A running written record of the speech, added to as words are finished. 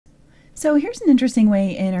So here's an interesting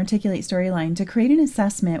way in Articulate Storyline to create an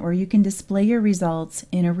assessment where you can display your results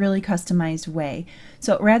in a really customized way.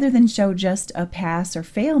 So rather than show just a pass or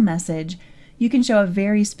fail message, you can show a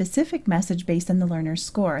very specific message based on the learner's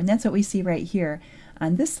score. And that's what we see right here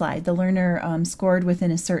on this slide. The learner scored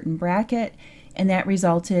within a certain bracket, and that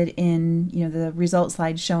resulted in the result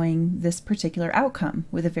slide showing this particular outcome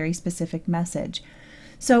with a very specific message.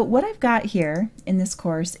 So what I've got here in this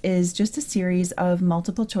course is just a series of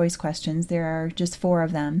multiple choice questions. There are just 4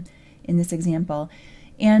 of them in this example,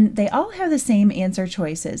 and they all have the same answer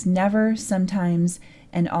choices: never, sometimes,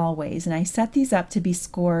 and always. And I set these up to be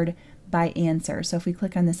scored by answer. So if we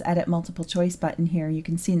click on this Edit Multiple Choice button here, you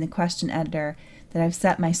can see in the question editor that I've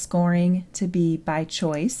set my scoring to be by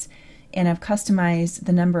choice, and I've customized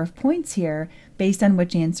the number of points here based on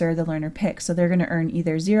which answer the learner picks. So they're going to earn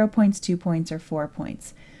either 0 points, 2 points, or 4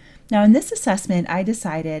 points. Now in this assessment, I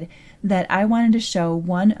decided that I wanted to show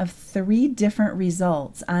one of 3 different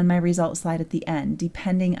results on my result slide at the end,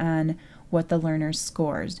 depending on what the learner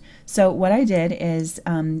scores. So what I did is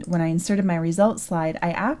when I inserted my result slide,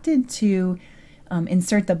 I opted to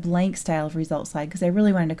insert the blank style of result slide because I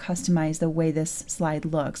really wanted to customize the way this slide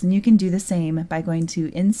looks. And you can do the same by going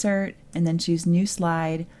to Insert and then choose New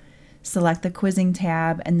Slide, select the Quizzing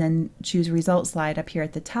tab, and then choose Result Slide up here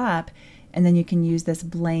at the top, and then you can use this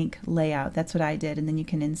blank layout. That's what I did, and then you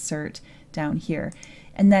can insert down here.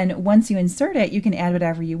 And then once you insert it, you can add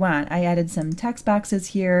whatever you want. I added some text boxes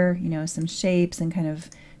here, some shapes, and kind of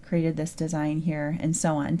created this design here and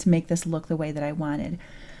so on to make this look the way that I wanted.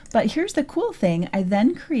 But here's the cool thing: I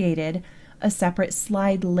then created a separate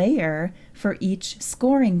slide layer for each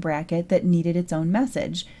scoring bracket that needed its own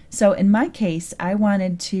message. So in my case, I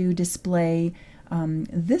wanted to display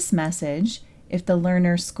this message if the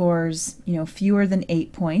learner scores fewer than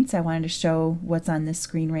 8 points. I wanted to show what's on this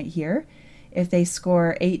screen right here. If they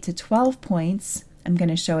score 8 to 12 points, I'm going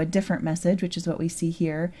to show a different message, which is what we see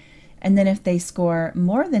here. And then if they score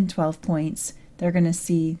more than 12 points, they're going to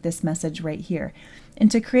see this message right here. And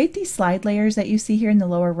to create these slide layers that you see here in the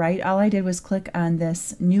lower right, all I did was click on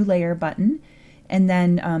this New Layer button, and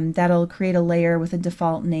then that'll create a layer with a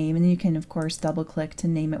default name, and you can of course double click to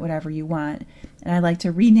name it whatever you want. And I like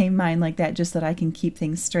to rename mine like that just so that I can keep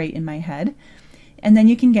things straight in my head. And then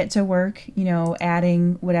you can get to work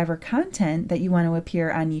adding whatever content that you want to appear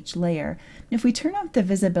on each layer. If we turn off the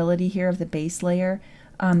visibility here of the base layer,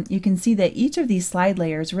 you can see that each of these slide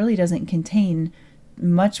layers really doesn't contain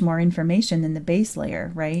much more information than the base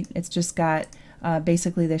layer, right? It's just got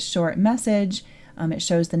basically this short message. It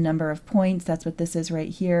shows the number of points. That's what this is right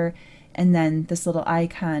here. And then this little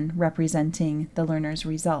icon representing the learner's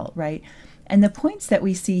result, right? And the points that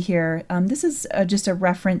we see here, this is just a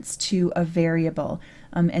reference to a variable.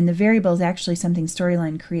 And the variable is actually something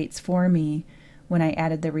Storyline creates for me. When I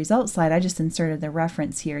added the result slide, I just inserted the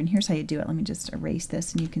reference here. And here's how you do it. Let me just erase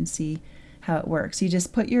this and you can see how it works. You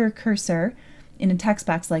just put your cursor in a text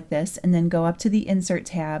box like this, and then go up to the Insert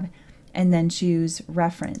tab, and then choose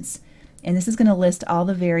Reference. And this is going to list all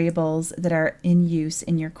the variables that are in use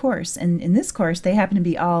in your course. And in this course, they happen to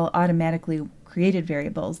be all automatically created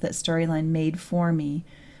variables that Storyline made for me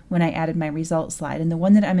when I added my result slide. And the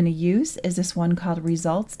one that I'm going to use is this one called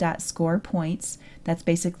results.scorePoints. That's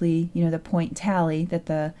basically, the point tally that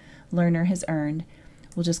the learner has earned.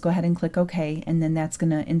 We'll just go ahead and click OK, and then that's going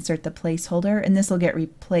to insert the placeholder, and this will get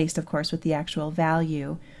replaced, of course, with the actual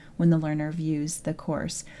value when the learner views the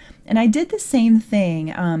course. And I did the same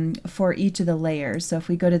thing for each of the layers. So if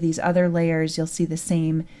we go to these other layers, you'll see the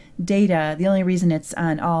same data. The only reason it's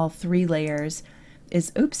on all 3 layers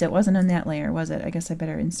is, oops, it wasn't on that layer, was it? I guess I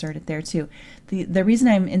better insert it there too. The reason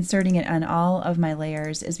I'm inserting it on all of my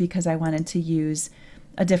layers is because I wanted to use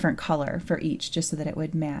a different color for each, just so that it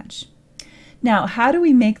would match. Now, how do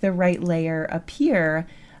we make the right layer appear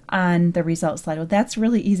on the result slide? Well, that's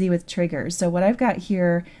really easy with triggers. So what I've got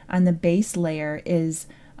here on the base layer is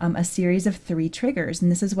a series of 3 triggers,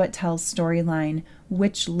 and this is what tells Storyline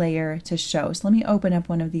which layer to show. So let me open up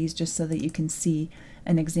one of these just so that you can see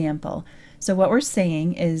an example. So what we're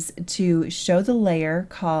saying is to show the layer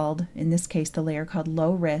called, in this case, the layer called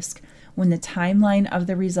Low Risk, when the timeline of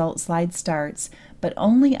the result slide starts, but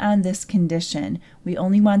only on this condition. We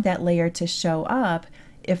only want that layer to show up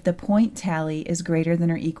if the point tally is greater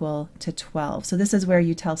than or equal to 12. So this is where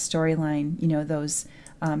you tell Storyline, those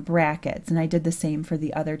brackets. And I did the same for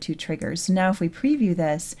the other 2 triggers. So now if we preview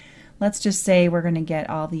this, let's just say we're going to get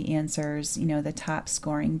all the answers, the top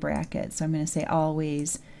scoring bracket. So I'm going to say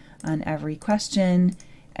always on every question,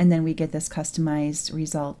 and then we get this customized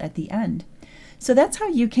result at the end. So that's how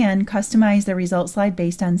you can customize the result slide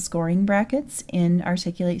based on scoring brackets in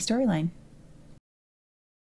Articulate Storyline.